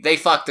they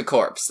fuck the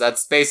corpse.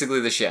 That's basically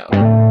the show.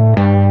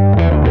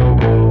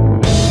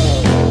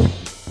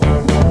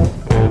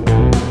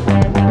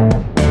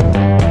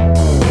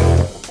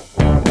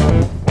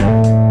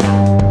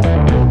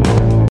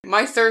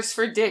 My thirst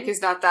for dick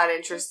is not that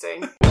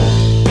interesting.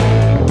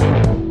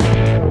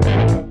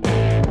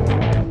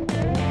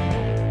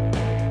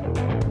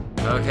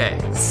 Okay,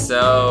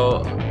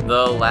 so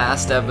the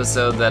last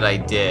episode that I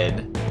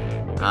did,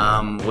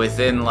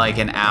 within like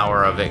an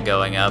hour of it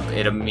going up,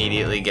 it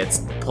immediately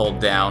gets pulled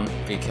down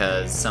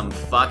because some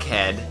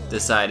fuckhead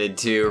decided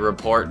to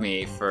report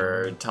me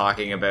for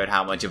talking about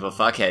how much of a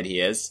fuckhead he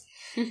is.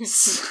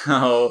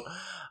 So,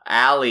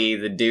 Ali,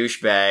 the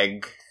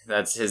douchebag,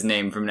 that's his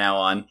name from now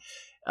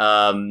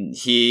on,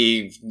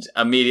 he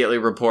immediately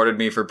reported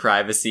me for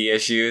privacy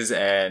issues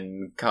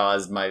and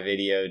caused my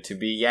video to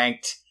be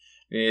yanked.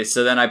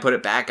 So then I put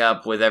it back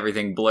up with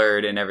everything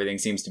blurred and everything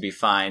seems to be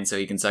fine, so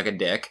he can suck a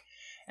dick.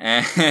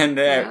 And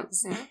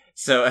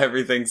so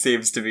everything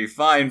seems to be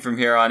fine from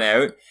here on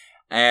out.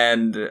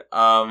 And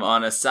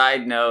on a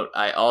side note,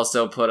 I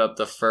also put up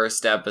the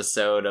first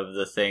episode of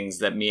the things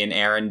that me and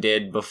Aaron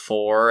did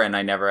before, and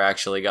I never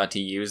actually got to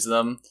use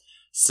them.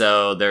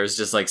 So there's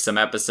just like some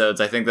episodes.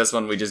 I think this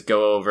one we just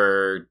go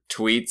over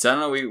tweets. I don't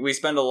know, we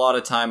spend a lot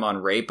of time on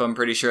rape, I'm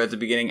pretty sure, at the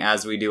beginning,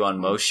 as we do on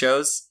most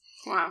shows.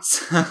 Wow.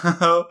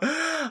 So,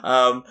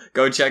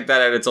 go check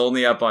that out. It's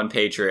only up on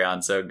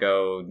Patreon, so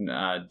go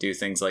do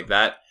things like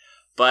that.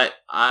 But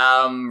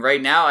right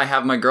now I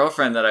have my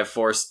girlfriend that I've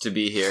forced to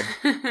be here.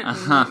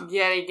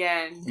 Yet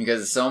again.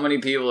 Because so many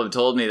people have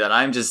told me that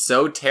I'm just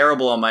so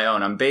terrible on my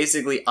own. I'm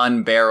basically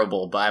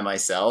unbearable by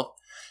myself.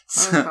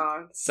 Oh,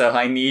 God. So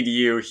I need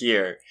you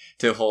here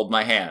to hold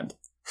my hand.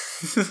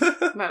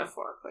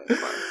 Metaphorically, of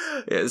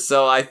course. Yeah,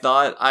 so I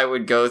thought I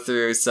would go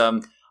through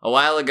some... A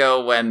while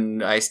ago,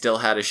 when I still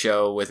had a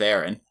show with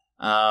Aaron,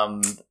 I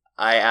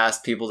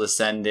asked people to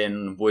send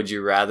in Would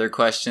You Rather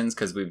questions,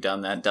 because we've done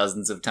that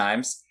dozens of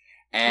times.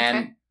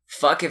 And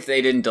fuck if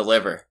they didn't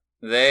deliver.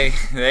 They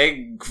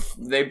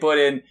put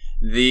in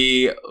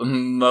the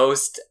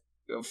most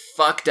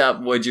fucked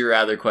up Would You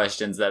Rather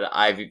questions that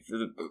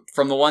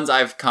from the ones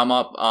I've come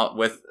up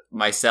with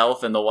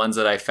myself and the ones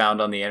that I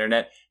found on the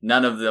internet,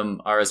 none of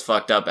them are as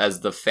fucked up as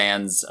the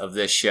fans of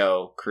this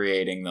show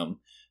creating them.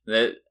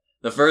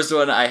 The first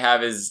one I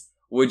have is,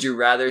 would you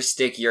rather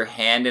stick your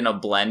hand in a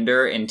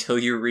blender until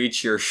you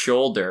reach your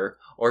shoulder,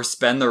 or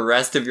spend the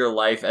rest of your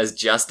life as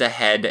just a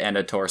head and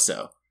a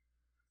torso?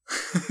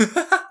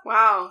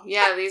 Wow,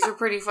 yeah, these are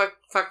pretty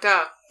fucked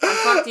up. I'm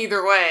fucked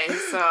either way,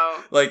 so...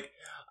 Like,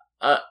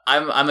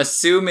 I'm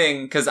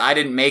assuming, because I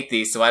didn't make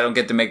these, so I don't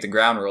get to make the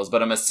ground rules,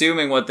 but I'm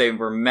assuming what they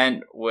were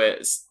meant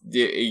with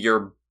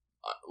your...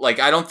 Like,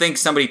 I don't think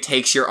somebody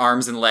takes your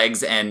arms and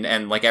legs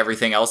and like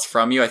everything else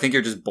from you. I think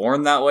you're just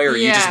born that way, or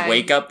you just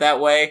wake up that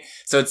way.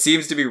 So it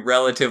seems to be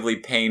relatively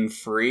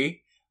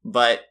pain-free.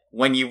 But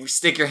when you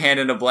stick your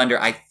hand in a blender,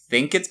 I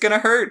think it's gonna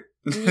hurt.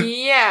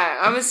 Yeah,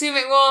 I'm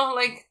assuming, well,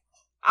 like,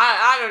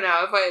 I don't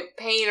know, if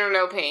pain or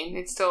no pain,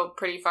 it's still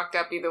pretty fucked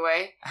up either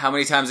way. How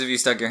many times have you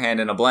stuck your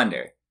hand in a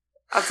blender?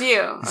 A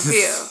few.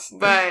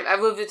 But I've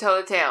lived to tell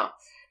the tale.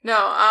 No,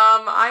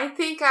 I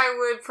think I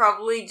would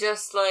probably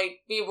just, like,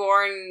 be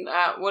born,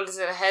 what is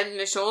it, a head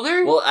and a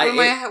shoulder? Well,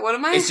 what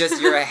am I? It's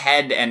just, you're a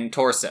head and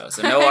torso,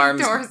 so no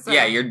arms. Torso.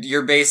 Yeah,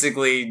 you're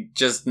basically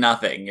just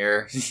nothing.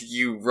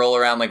 You roll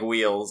around like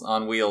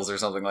on wheels or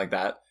something like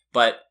that.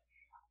 But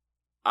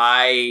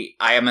I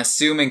am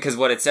assuming, because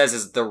what it says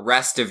is the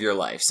rest of your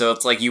life. So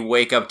it's like you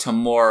wake up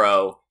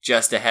tomorrow,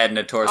 just a head and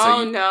a torso.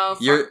 Oh, no.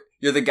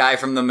 You're the guy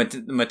from the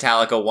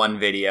Metallica 1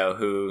 video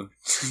who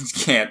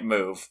can't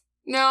move.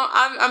 No,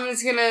 I'm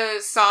just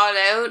gonna saw it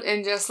out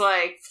and just,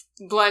 like,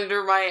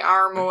 blender my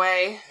arm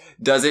away.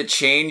 Does it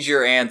change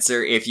your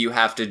answer if you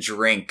have to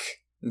drink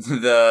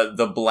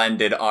the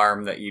blended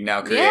arm that you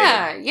now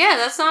created? Yeah,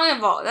 that's not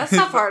involved. That's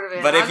not part of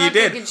it. But I'm if you not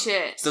did, thinking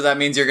shit. So that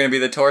means you're gonna be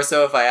the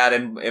torso if I add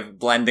in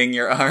blending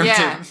your arm.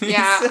 Yeah, to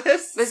yeah.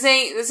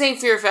 The same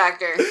fear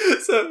factor.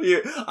 So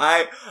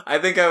I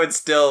think I would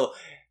still.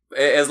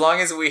 As long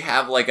as we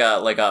have like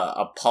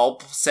a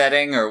pulp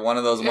setting or one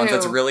of those ones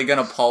that's really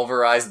gonna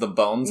pulverize the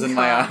bones in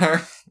my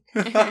arm.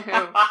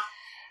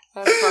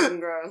 That's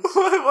fucking gross.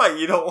 What?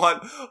 You don't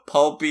want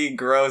pulpy,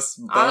 gross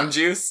bone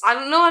juice? I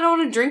don't know. I don't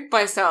want to drink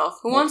myself.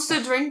 Who wants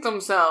to drink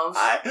themselves?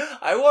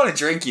 I want to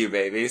drink you,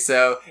 baby.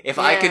 So if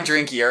I could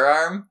drink your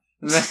arm,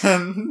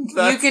 then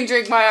you can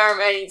drink my arm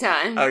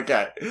anytime.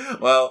 Okay.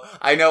 Well,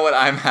 I know what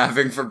I'm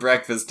having for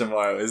breakfast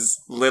tomorrow is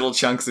little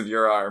chunks of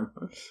your arm.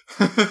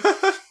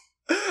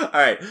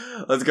 Alright,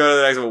 let's go to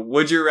the next one.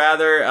 Would you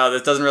rather,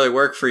 this doesn't really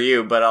work for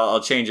you, but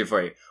I'll change it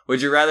for you.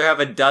 Would you rather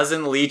have a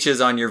dozen leeches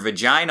on your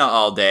vagina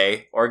all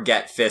day, or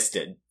get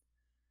fisted?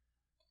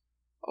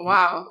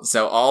 Wow.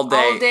 So all day.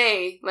 All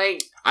day,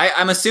 like...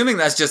 I'm assuming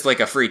that's just like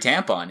a free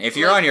tampon. If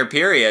you're on your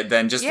period,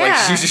 then just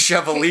like you just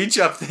shove a leech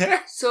up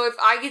there. So if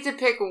I get to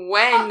pick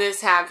when this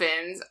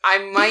happens, I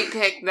might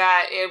pick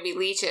that it'll be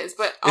leeches,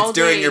 but all it's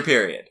during day, your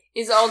period.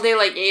 Is all day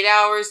like 8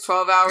 hours,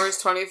 12 hours,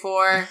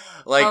 24?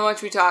 Like, how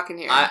much we talking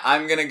here?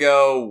 I'm gonna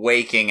go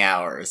waking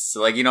hours. So,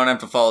 like, you don't have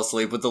to fall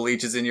asleep with the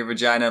leeches in your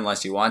vagina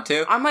unless you want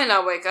to. I might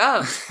not wake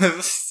up.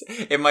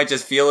 It might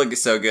just feel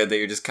so good that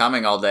you're just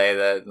coming all day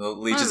that the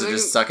leeches are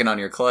just sucking on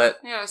your clit.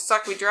 Yeah,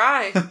 suck me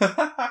dry.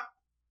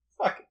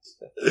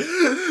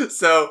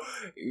 So,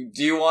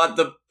 do you want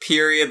the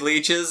period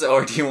leeches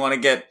or do you want to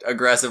get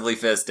aggressively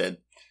fisted?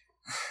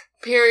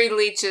 Period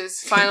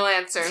leeches. Final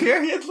answer.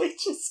 Period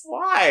leeches?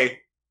 Why?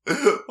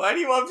 Why do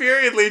you want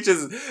period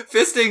leeches?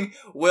 Fisting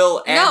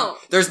will end. No.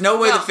 There's no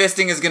way the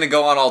fisting is going to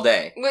go on all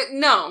day.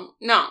 No.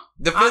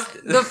 The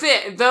fist...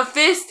 the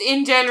fist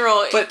in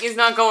general is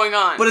not going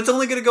on. But it's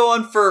only going to go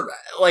on for,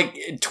 like,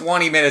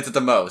 20 minutes at the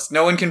most.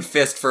 No one can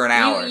fist for an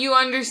hour. You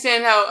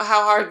understand how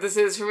hard this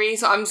is for me,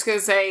 so I'm just going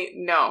to say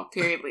no.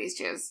 Period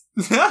leeches.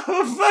 No,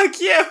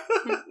 fuck you.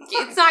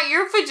 It's not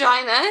your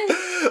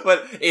vagina.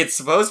 But it's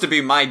supposed to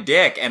be my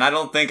dick, and I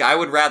don't think I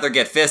would rather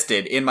get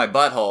fisted in my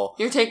butthole.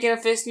 You're taking a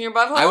fist in your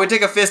butthole? I would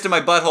take a fist in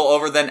my butthole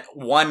over than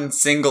one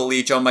single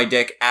leech on my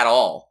dick at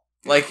all.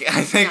 Like,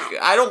 I think,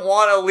 I don't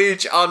want a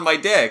leech on my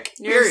dick.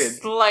 You're period.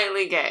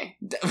 Slightly gay.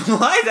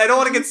 What? I don't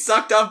want to get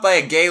sucked off by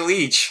a gay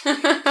leech.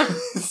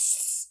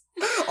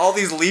 All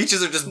these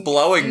leeches are just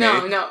blowing me.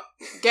 No.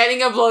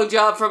 Getting a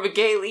blowjob from a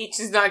gay leech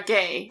is not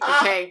gay.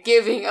 Okay,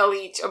 giving a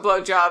leech a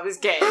blowjob is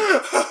gay.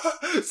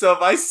 So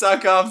if I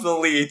suck off the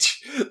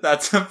leech,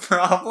 that's a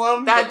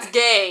problem? That's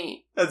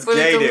gay. That's but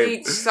gay, if the dude.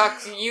 leech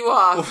sucks you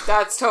off,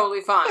 that's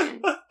totally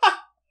fine.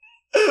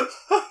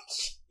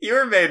 You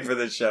were made for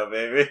this show,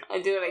 baby. I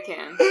do what I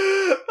can.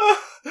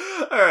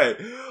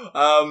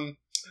 Alright.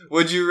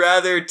 Would you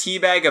rather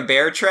teabag a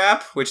bear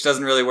trap, which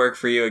doesn't really work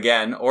for you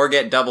again, or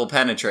get double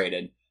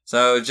penetrated?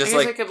 So just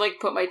I could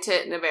put my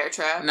tit in a bear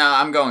trap. No,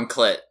 I'm going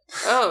clit.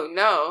 Oh,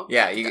 no.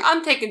 Yeah,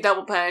 I'm taking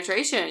double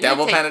penetration.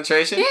 Double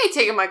penetration? You ain't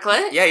taking my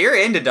clit. Yeah, you're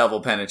into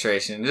double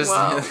penetration. Just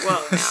well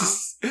now.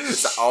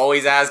 Just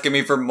always asking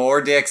me for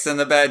more dicks in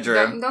the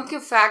bedroom. Don't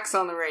give facts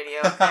on the radio,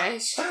 okay?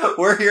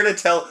 We're here to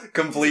tell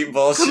complete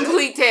bullshit.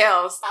 Complete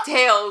tales.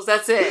 Tales,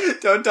 that's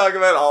it. Don't talk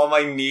about all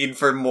my need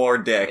for more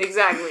dick.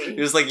 Exactly.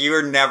 You're just like, you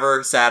are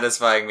never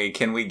satisfying me.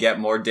 Can we get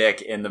more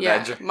dick in the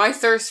bedroom? My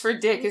thirst for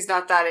dick is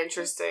not that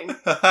interesting.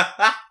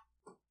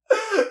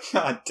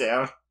 God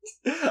damn.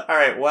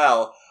 Alright,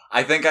 well,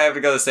 I think I have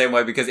to go the same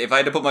way because if I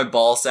had to put my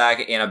ball sack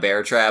in a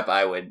bear trap,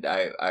 I would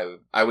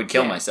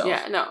kill myself.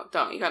 Yeah, no,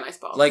 don't. You got nice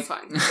balls. Like, it's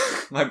fine.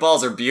 My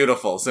balls are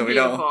beautiful, so we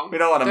don't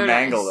want to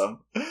mangle them.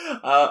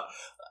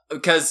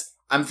 Because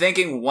I'm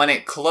thinking when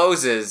it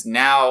closes,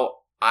 now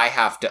I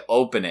have to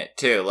open it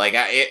too. Like,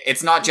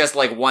 it's not just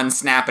like one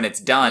snap and it's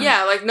done.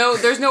 Yeah,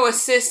 there's no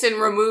assist in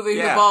removing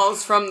the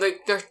balls from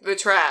the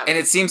trap. And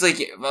it seems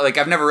like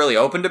I've never really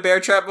opened a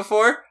bear trap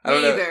before. I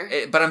don't Me either.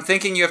 know. But I'm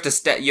thinking you have to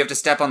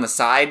step on the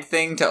side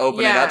thing to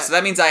open it up. So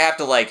that means I have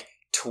to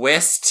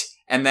twist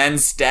and then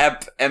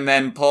step and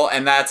then pull,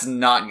 and that's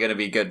not going to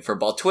be good for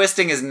ball.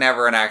 Twisting is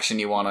never an action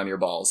you want on your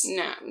balls.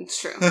 No,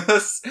 it's true.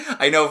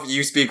 I know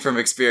you speak from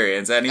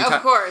experience.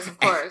 Of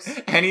course.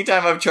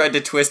 Anytime I've tried to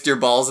twist your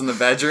balls in the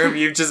bedroom,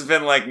 you've just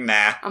been like,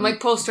 nah. I'm like,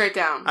 pull straight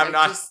down. I'm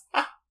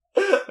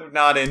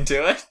not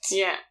into it.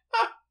 Yeah.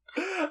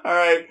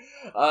 Alright.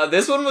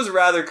 This one was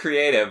rather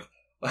creative.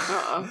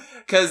 Uh-oh.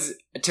 Because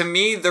to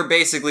me, they're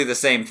basically the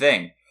same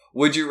thing.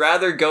 Would you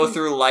rather go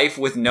through life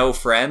with no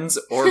friends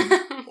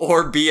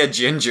or be a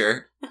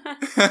ginger?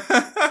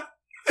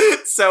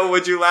 So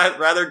would you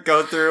rather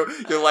go through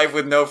your life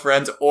with no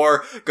friends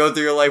or go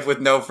through your life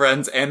with no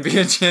friends and be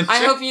a ginger?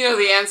 I hope you know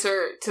the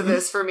answer to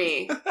this for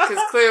me. Because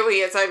clearly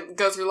it's I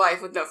go through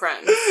life with no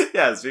friends.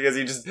 Yes, because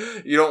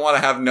you don't want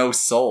to have no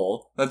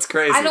soul. That's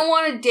crazy. I don't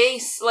want a day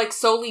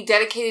solely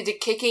dedicated to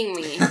kicking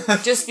me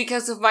just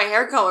because of my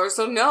hair color.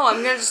 So no,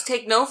 I'm going to just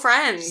take no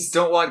friends. Just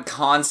don't want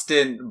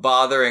constant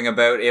bothering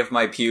about if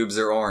my pubes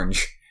are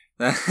orange.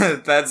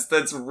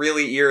 That's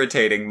really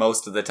irritating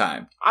most of the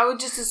time. I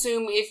would just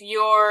assume if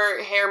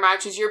your hair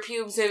matches your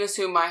pubes, then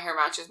assume my hair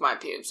matches my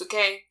pubes.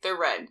 Okay, they're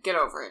red. Get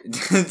over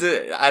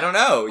it. I don't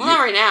know. Well,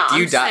 not right now.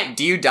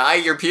 Do you dye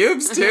your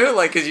pubes too?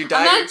 Cause you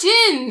dye. I'm not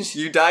ginge.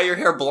 You dye your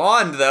hair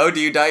blonde though. Do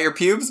you dye your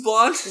pubes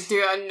blonde?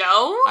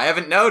 No. I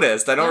haven't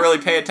noticed. I don't really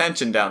pay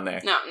attention down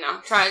there. No.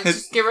 Try and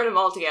just get rid of them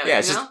altogether.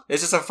 Yeah,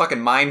 it's just a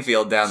fucking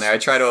minefield down there. I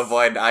try to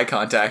avoid eye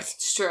contact.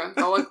 It's true.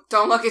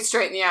 Don't look it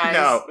straight in the eyes.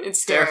 No,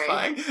 it's scary.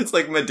 Terrifying. It's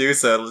like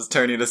Medusa. It'll just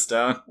turn you to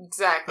stone.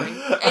 Exactly.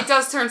 It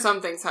does turn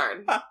some things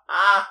hard.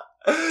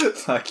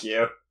 Fuck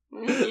you.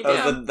 You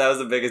that was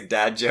the biggest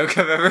dad joke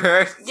I've ever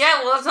heard.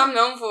 Yeah, well, that's what I'm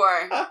known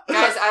for.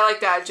 Guys, I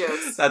like dad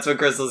jokes. That's what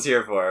Crystal's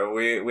here for.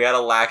 We had a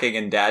lacking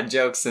in dad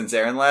jokes since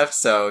Aaron left,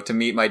 so to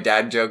meet my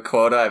dad joke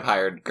quota, I've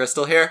hired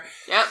Crystal here.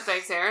 Yep,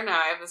 thanks, Aaron.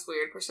 I have this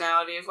weird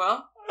personality as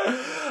well.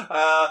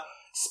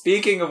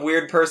 Speaking of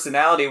weird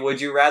personality,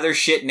 would you rather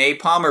shit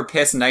napalm or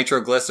piss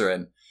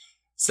nitroglycerin?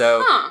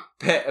 So,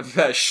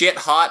 shit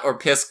hot or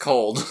piss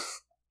cold?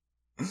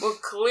 Well,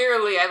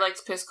 clearly I like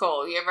to piss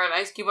cold. You ever had an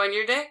ice cube on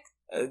your dick?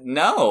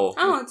 No.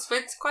 Oh,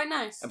 it's quite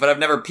nice. But I've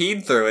never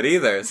peed through it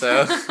either,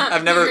 so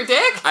Your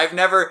dick? I've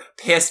never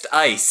pissed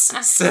ice,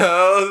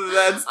 so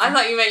that's... I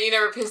thought you meant you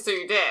never pissed through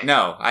your dick.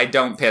 No, I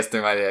don't piss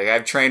through my dick.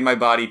 I've trained my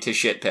body to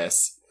shit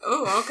piss.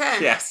 Oh, okay.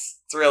 Yes,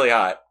 it's really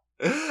hot.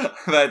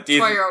 But that's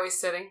why you're always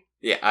sitting.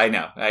 Yeah, I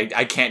know.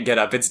 I can't get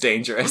up. It's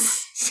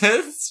dangerous.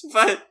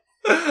 But,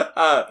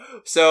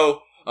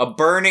 so, a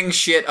burning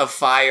shit of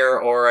fire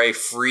or a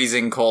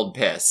freezing cold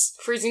piss?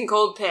 Freezing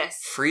cold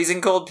piss.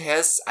 Freezing cold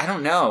piss? I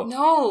don't know.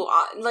 No,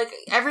 like,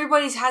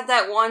 everybody's had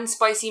that one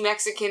spicy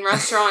Mexican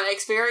restaurant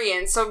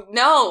experience, so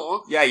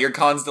no. Yeah, you're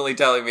constantly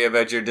telling me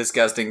about your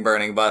disgusting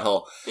burning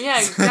butthole. Yeah,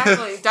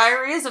 exactly.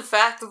 Diarrhea is a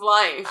fact of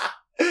life.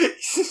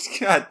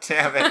 God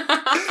damn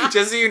it.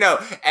 Just so you know,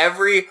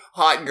 every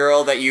hot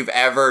girl that you've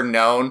ever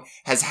known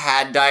has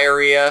had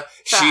diarrhea.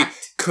 Fact. She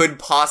could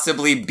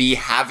possibly be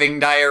having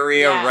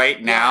diarrhea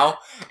right now.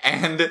 Yeah.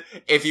 And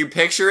if you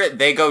picture it,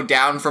 they go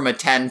down from a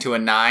 10 to a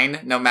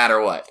 9, no matter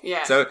what.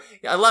 Yeah. So,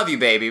 I love you,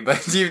 baby,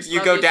 but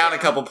you go down a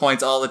couple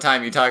points all the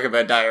time you talk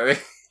about diarrhea.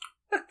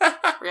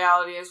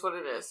 Reality is what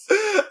it is.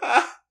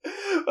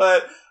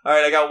 But,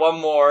 alright, I got one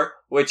more,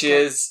 which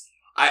is...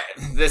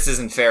 this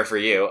isn't fair for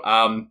you.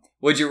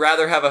 Would you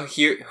rather have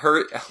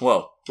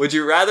would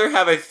you rather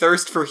have a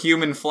thirst for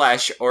human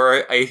flesh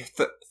or a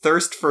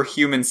thirst for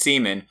human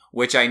semen,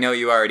 which I know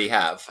you already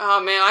have? Oh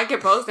man, I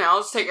get both now.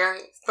 Let's take a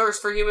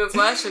thirst for human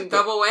flesh and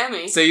double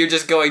whammy. So you're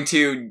just going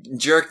to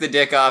jerk the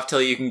dick off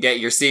till you can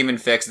get your semen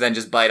fixed, then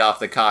just bite off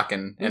the cock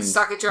and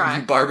suck it dry.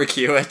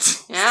 Barbecue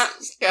it. Yeah.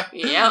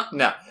 Yeah.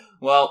 No.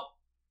 Well,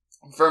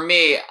 for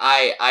me,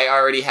 I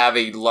already have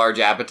a large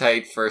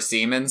appetite for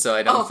semen, so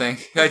I don't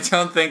think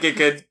it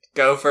could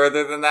go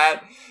further than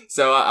that.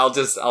 So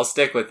I'll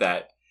stick with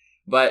that.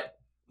 But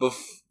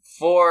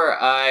before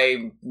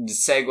I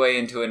segue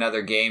into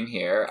another game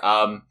here,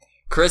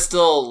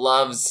 Crystal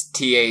loves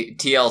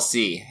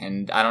TLC,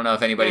 and I don't know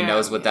if anybody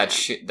knows what that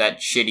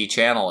shitty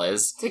channel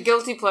is. It's a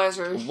guilty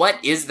pleasure. What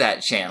is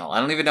that channel?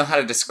 I don't even know how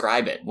to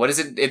describe it. What is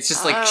it? It's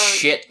just like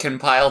shit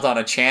compiled on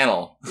a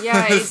channel.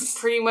 Yeah, it's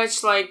pretty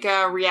much like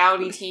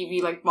reality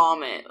TV, like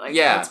vomit. Like,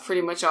 that's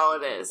pretty much all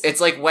it is.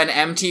 It's like when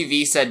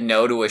MTV said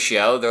no to a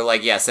show, they're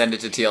like, yeah, send it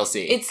to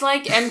TLC. It's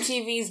like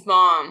MTV's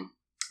mom.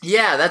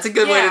 Yeah, that's a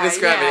good way to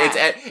describe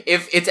it.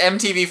 It's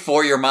MTV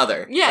for your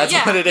mother. Yeah,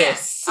 that's what it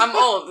is. I'm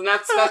old, and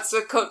that's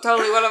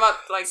totally what I'm up.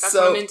 Like that's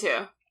what I'm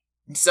into.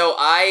 So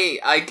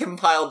I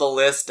compiled a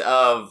list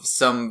of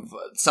some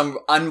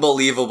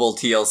unbelievable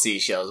TLC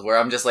shows where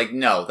I'm just like,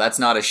 no, that's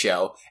not a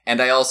show,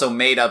 and I also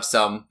made up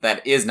some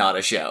that is not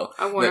a show.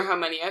 I wonder how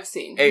many I've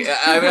seen.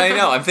 I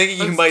know. I'm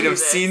thinking you might have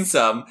seen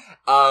some.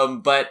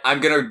 But I'm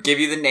gonna give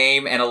you the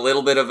name and a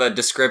little bit of a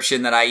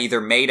description that I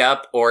either made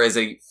up or is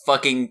a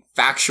fucking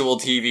factual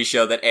TV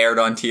show that aired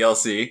on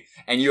TLC,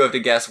 and you have to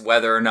guess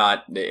whether or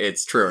not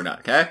it's true or not,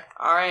 okay?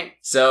 Alright.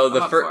 So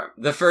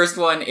the first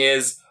one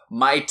is,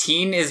 my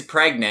teen is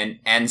pregnant,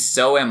 and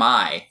so am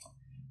I.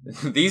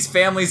 These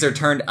families are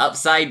turned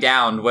upside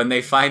down when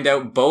they find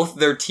out both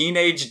their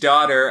teenage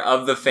daughter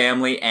of the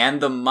family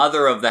and the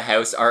mother of the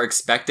house are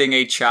expecting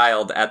a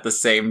child at the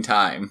same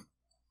time.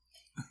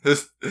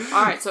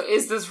 Alright, so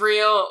is this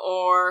real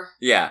or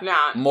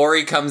not?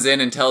 Maury comes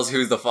in and tells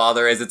who the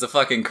father is. It's a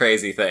fucking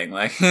crazy thing.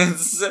 Like,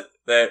 it's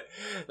that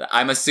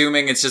I'm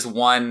assuming it's just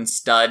one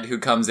stud who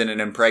comes in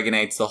and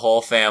impregnates the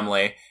whole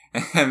family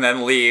and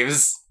then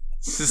leaves.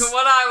 So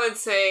what I would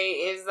say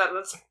is that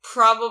that's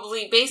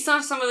probably, based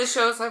on some of the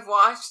shows I've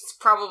watched, it's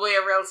probably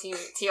a real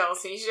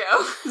TLC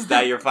show. Is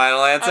that your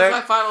final answer? That's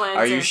my final answer.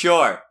 Are you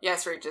sure?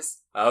 Yes, Regis.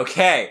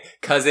 Okay,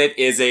 because it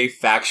is a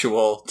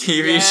factual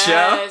TV show.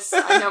 Yes,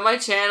 I know my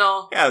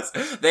channel. Yes,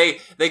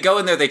 they go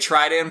in there, they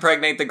try to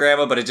impregnate the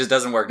grandma, but it just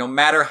doesn't work. No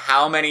matter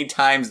how many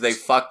times they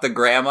fuck the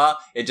grandma,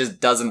 it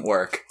just doesn't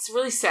work. It's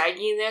really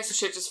saggy in there, so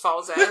shit just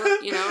falls out,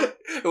 you know?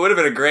 It would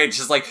have been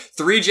just like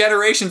 3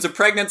 generations of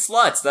pregnant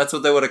sluts. That's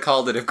what they would have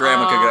called it if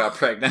grandma could get out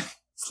pregnant.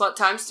 Slut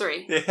times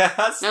 3. Yeah,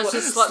 no, it's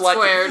just slut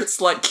squared.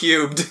 Slut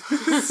cubed.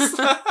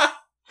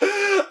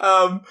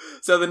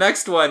 So the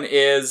next one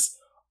is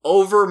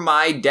Over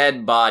My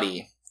Dead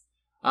Body.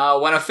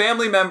 When a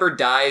family member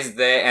dies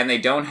and they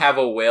don't have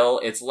a will,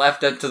 it's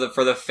left up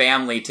for the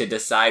family to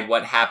decide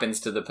what happens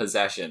to the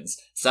possessions.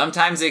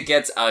 Sometimes it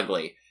gets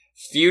ugly.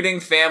 Feuding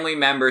family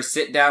members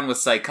sit down with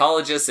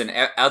psychologists and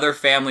other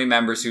family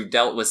members who've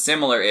dealt with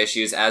similar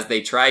issues as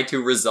they try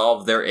to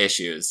resolve their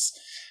issues.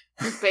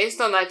 Based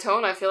on that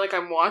tone, I feel like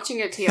I'm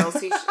watching a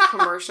TLC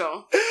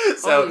commercial.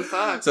 Holy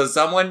fuck. So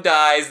someone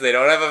dies, they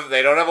don't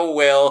have a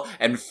will,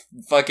 and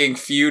fucking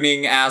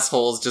feuding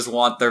assholes just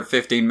want their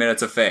 15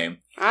 minutes of fame.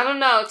 I don't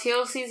know.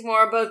 TLC's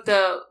more about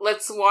the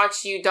let's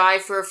watch you die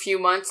for a few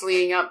months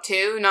leading up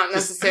to, not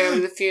necessarily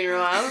the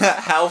funeral of.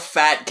 How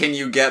fat can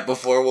you get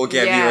before we'll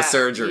give you a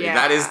surgery? Yeah.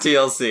 That is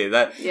TLC.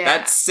 That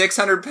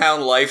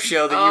 600-pound life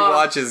show that you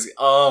watch is,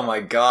 oh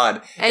my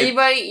god.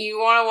 Anybody, you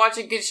want to watch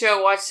a good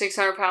show, watch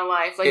 600-Pound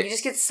Life. Like, you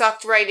just get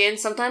sucked right in.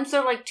 Sometimes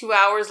they're like 2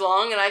 hours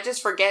long, and I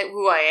just forget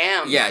who I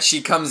am. Yeah,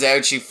 she comes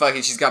out, she's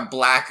got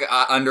black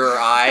under her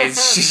eyes.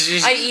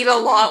 I eat a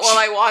lot while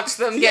I watch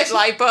them get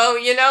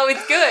lipo. You know,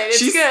 it's good.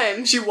 It's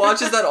good. She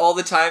watches that all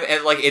the time,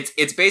 and like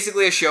it's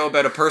basically a show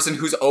about a person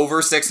who's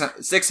over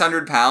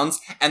 600 pounds,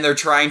 and they're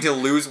trying to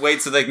lose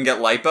weight so they can get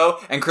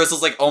lipo. And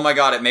Crystal's like, "Oh my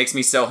god, it makes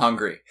me so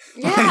hungry."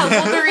 Yeah,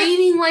 well, they're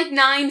eating like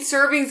 9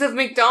 servings of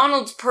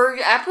McDonald's per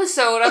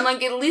episode. I'm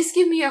like, at least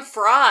give me a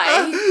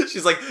fry.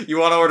 She's like, "You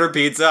want to order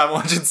pizza? I'm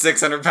watching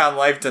 600-Pound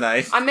Life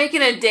tonight." I'm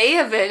making a day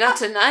of it, not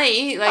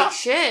tonight. Like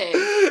shit.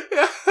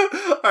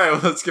 All right,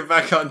 well, let's get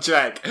back on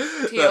track.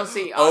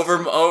 TLC.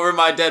 Awesome. Over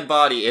my dead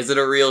body. Is it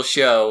a real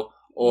show?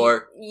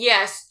 Or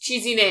yes,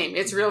 cheesy name.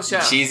 It's a real show.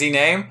 Cheesy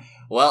name?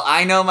 Well,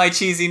 I know my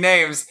cheesy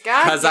names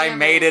because I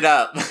made it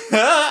up.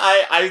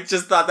 I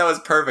just thought that was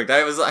perfect.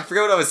 I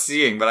forget what I was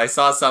seeing, but I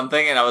saw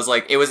something and I was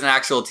like, it was an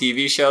actual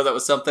TV show that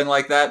was something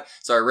like that.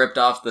 So I ripped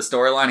off the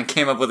storyline and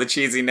came up with a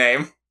cheesy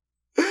name.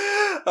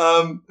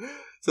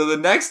 So the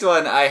next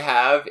one I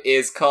have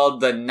is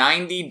called The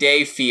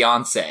 90-Day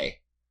Fiancé.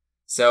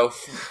 So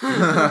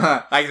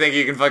I think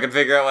you can fucking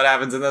figure out what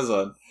happens in this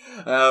one.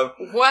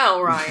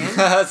 Well, Ryan.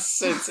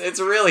 it's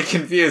really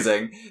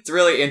confusing. It's a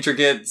really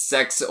intricate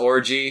sex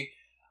orgy.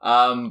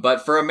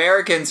 But for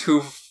Americans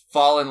who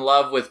fall in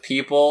love with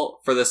people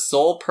for the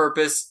sole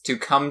purpose to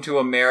come to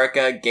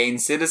America, gain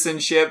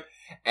citizenship,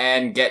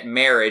 and get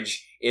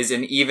marriage is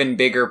an even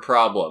bigger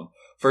problem.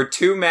 For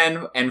 2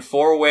 men and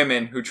 4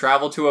 women who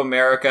travel to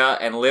America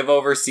and live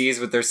overseas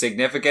with their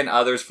significant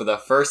others for the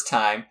first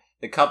time,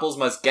 the couples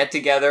must get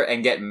together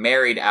and get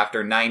married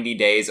after 90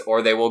 days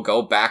or they will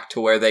go back to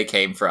where they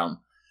came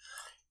from.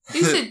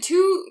 You said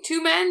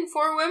two men,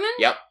 4 women?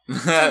 Yep.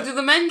 So do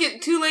the men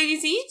get 2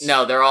 ladies each?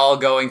 No, they're all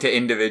going to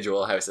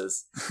individual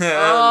houses.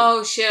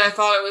 Oh, shit. I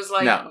thought it was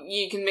like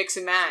you can mix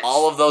and match.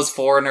 All of those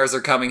foreigners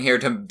are coming here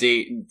to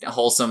date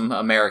wholesome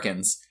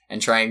Americans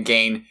and try and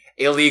gain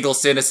illegal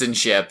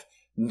citizenship.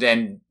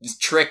 Then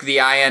trick the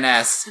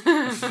INS.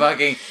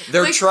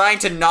 They're like, trying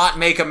to not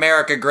make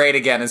America great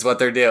again is what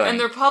they're doing. And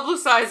they're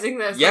publicizing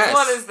this. Yes. Like,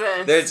 what is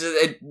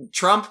this?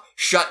 Trump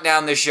shut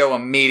down this show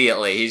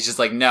immediately. He's just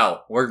like,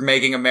 no, we're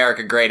making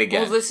America great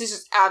again. Well, this is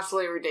just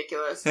absolutely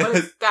ridiculous.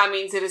 That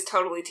means it is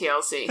totally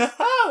TLC.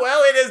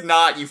 Well, it is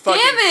not. You fucking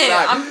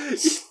Damn it!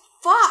 suck.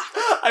 Fuck!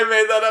 I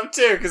made that up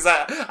too, because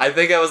I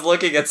think I was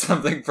looking at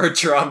something for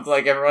Trump,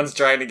 like everyone's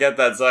trying to get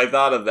that, so I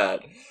thought of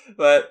that.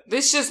 But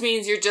this just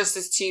means you're just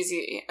as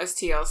cheesy as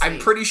TLC. I'm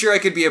pretty sure I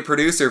could be a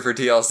producer for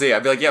TLC.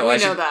 I'd be like, yeah,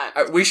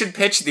 well, we should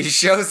pitch these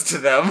shows to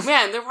them.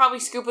 Man, they're probably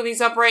scooping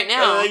these up right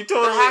now. They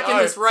totally they're hacking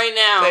this right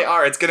now. They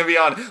are. It's going to be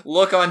on.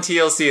 Look on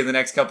TLC in the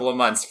next couple of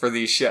months for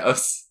these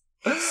shows.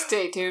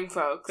 Stay tuned,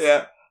 folks.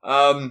 Yeah.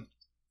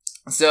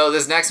 So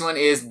this next one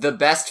is The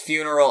Best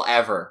Funeral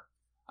Ever.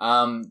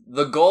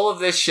 The goal of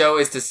this show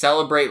is to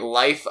celebrate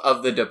life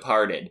of the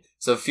departed.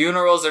 So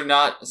funerals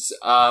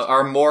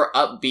are more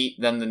upbeat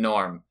than the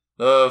norm.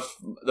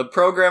 The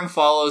program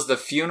follows the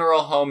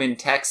funeral home in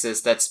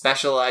Texas that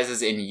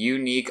specializes in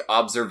unique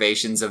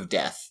observations of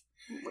death.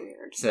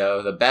 Weird.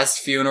 So the best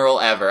funeral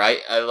ever.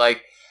 I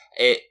like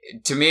it.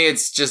 To me,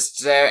 it's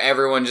just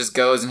everyone just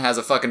goes and has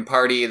a fucking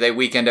party. They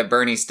Weekend at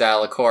Bernie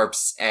style a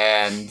corpse,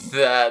 and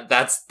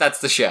that's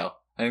the show.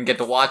 I didn't get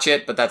to watch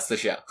it, but that's the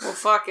show. Well,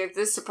 fuck it.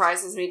 This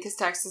surprises me because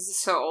Texas is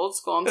so old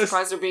school. I'm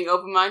surprised they're being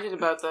open-minded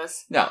about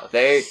this. No,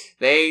 they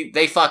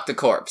fuck the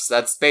corpse.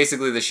 That's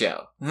basically the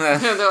show.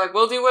 They're like,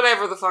 we'll do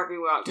whatever the fuck we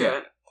want to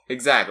it.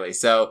 Exactly.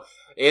 So,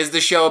 is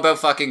the show about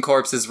fucking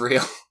corpses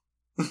real?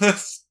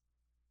 Regis,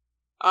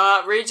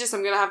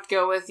 I'm gonna have to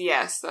go with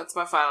yes. That's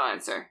my final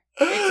answer.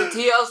 It's a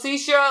TLC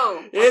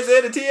show. Is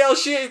it a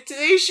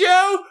TLC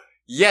show?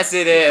 Yes,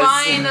 it is.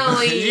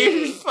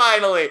 Finally.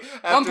 Finally.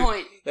 1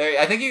 point.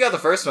 I think you got the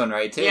first one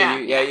right, too.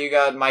 Yeah. You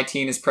got my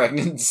teen is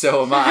pregnant,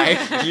 so am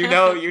I. you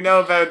know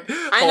about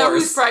I know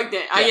who's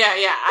pregnant.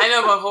 Yeah. I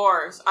know about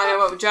whores. I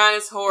know about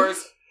vaginas,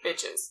 whores,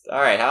 bitches.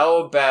 All right, how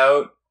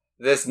about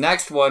this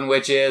next one,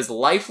 which is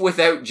Life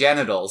Without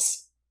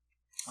Genitals.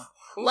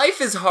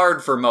 Life is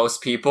hard for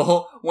most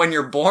people. When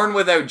you're born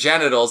without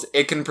genitals,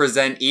 it can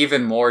present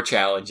even more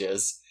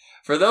challenges.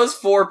 For those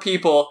 4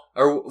 people,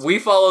 we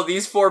follow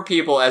these 4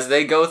 people as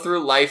they go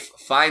through life,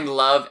 find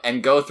love,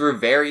 and go through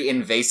very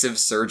invasive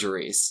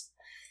surgeries.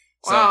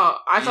 Wow,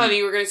 I thought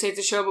you were going to say it's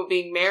a show about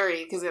being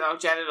married because they don't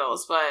have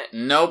genitals, but...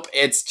 Nope,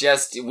 it's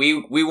just, we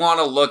want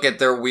to look at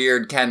their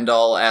weird Ken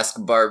doll-esque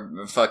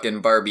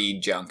fucking Barbie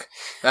junk.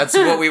 That's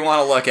what we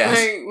want to look at.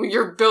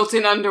 Your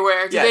built-in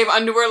underwear. Do they have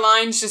underwear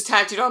lines just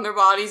tattooed on their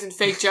bodies and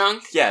fake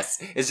junk? Yes,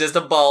 it's just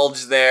a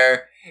bulge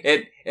there.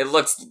 it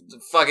looks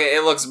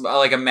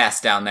like a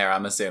mess down there,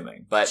 I'm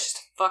assuming. But just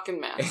a fucking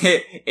mess.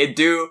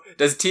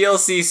 Does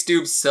TLC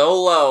stoop so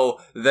low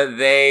that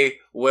they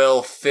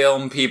will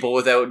film people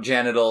without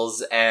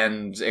genitals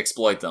and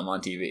exploit them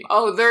on TV?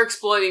 Oh, they're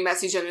exploiting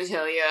messy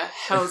genitalia.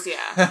 Hells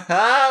yeah.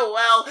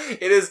 Well,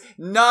 it is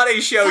not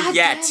a show God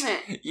yet.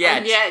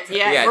 Damn it.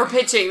 Yet. We're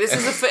pitching. This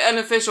is an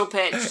official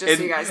pitch, just so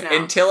you guys know.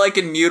 Until I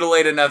can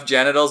mutilate enough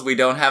genitals, we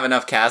don't have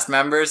enough cast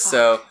members,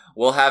 so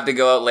we'll have to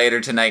go out later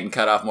tonight and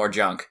cut off more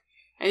junk.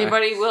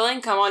 Anybody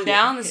willing? Come on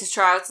down. This is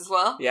tryouts as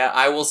well. Yeah,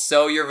 I will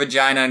sew your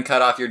vagina and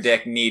cut off your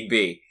dick, need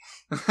be.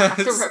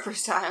 Dr. Ripper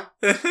style.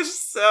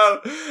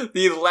 So,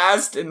 the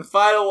last and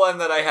final one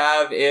that I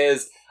have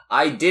is,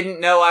 I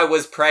didn't know I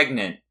was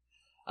pregnant.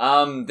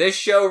 This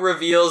show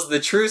reveals the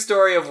true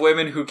story of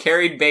women who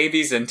carried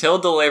babies until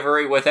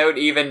delivery without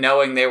even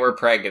knowing they were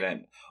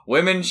pregnant.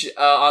 Women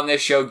on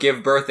this show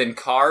give birth in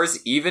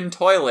cars, even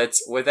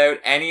toilets, without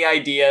any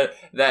idea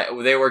that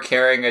they were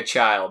carrying a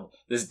child.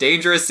 This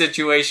dangerous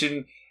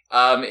situation,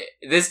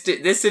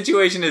 this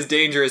situation is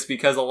dangerous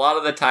because a lot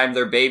of the time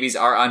their babies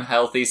are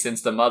unhealthy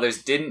since the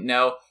mothers didn't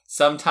know,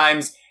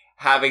 sometimes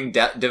having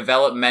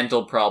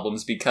developmental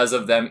problems because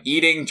of them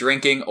eating,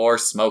 drinking, or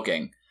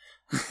smoking.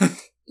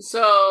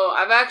 So,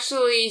 I've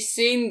actually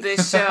seen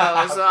this show,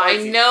 so I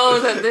know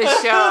that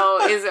this show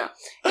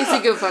it's a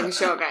good fucking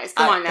show, guys.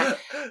 Come on now.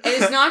 And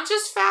it's not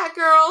just fat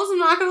girls, I'm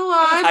not gonna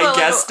lie. I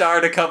guest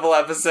starred a couple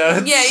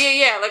episodes.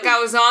 Yeah. Like, I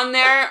was on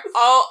there,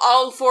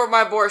 all 4 of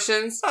my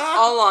abortions,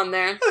 all on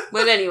there.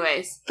 But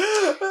anyways,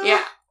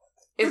 yeah.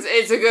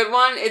 It's a good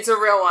one. It's a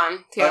real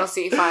one.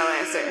 TLC, final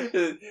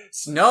answer.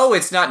 No,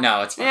 it's not.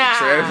 No, it's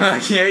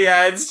fucking true.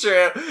 yeah, it's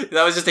true.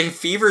 That was just a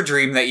fever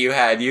dream that you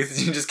had. You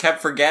just kept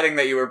forgetting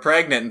that you were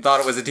pregnant and thought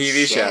it was a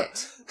TV show.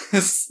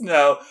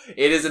 No,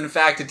 it is in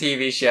fact a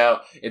TV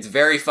show. It's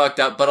very fucked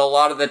up, but a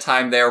lot of the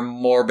time they're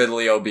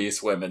morbidly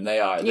obese women.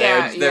 They are.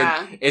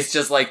 Yeah. It's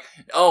just like,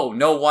 oh,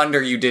 no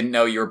wonder you didn't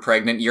know you were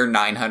pregnant. You're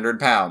 900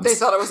 pounds. They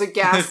thought it was a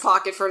gas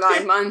pocket for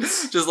 9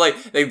 months. Just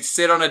like, they'd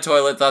sit on a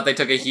toilet, thought they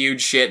took a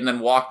huge shit, and then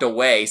walked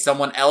away.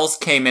 Someone else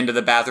came into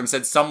the bathroom,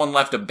 said someone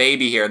left a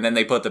baby here, and then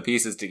they put the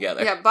pieces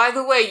together. Yeah, by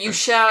the way, you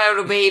shout out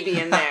a baby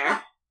in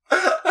there.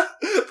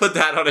 Put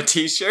that on a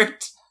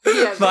t-shirt.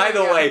 Yeah, by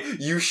the way,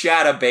 you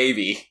shat a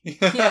baby.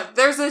 Yeah,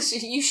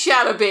 you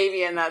shat a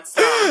baby in that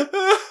song.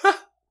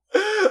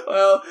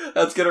 Well,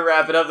 that's gonna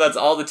wrap it up. That's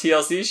all the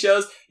TLC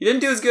shows. You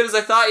didn't do as good as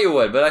I thought you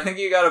would, but I think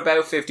you got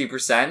about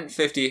 50%.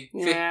 50.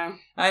 Yeah.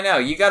 I know,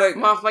 you gotta...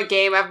 I'm off my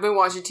game. I've been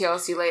watching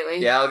TLC lately.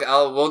 Yeah,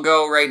 we'll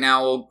go right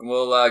now.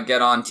 We'll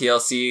get on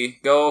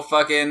TLC. Go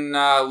fucking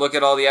look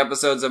at all the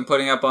episodes I'm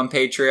putting up on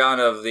Patreon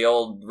of the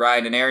old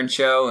Ryan and Aaron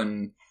show,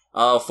 and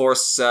I'll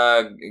force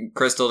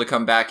Crystal to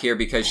come back here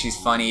because she's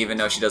funny even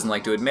though she doesn't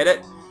like to admit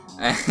it.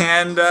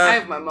 And I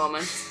have my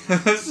moments.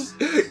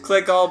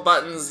 Click all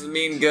buttons that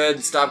mean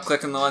good, stop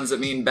clicking the ones that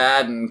mean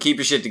bad, and keep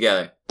your shit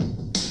together.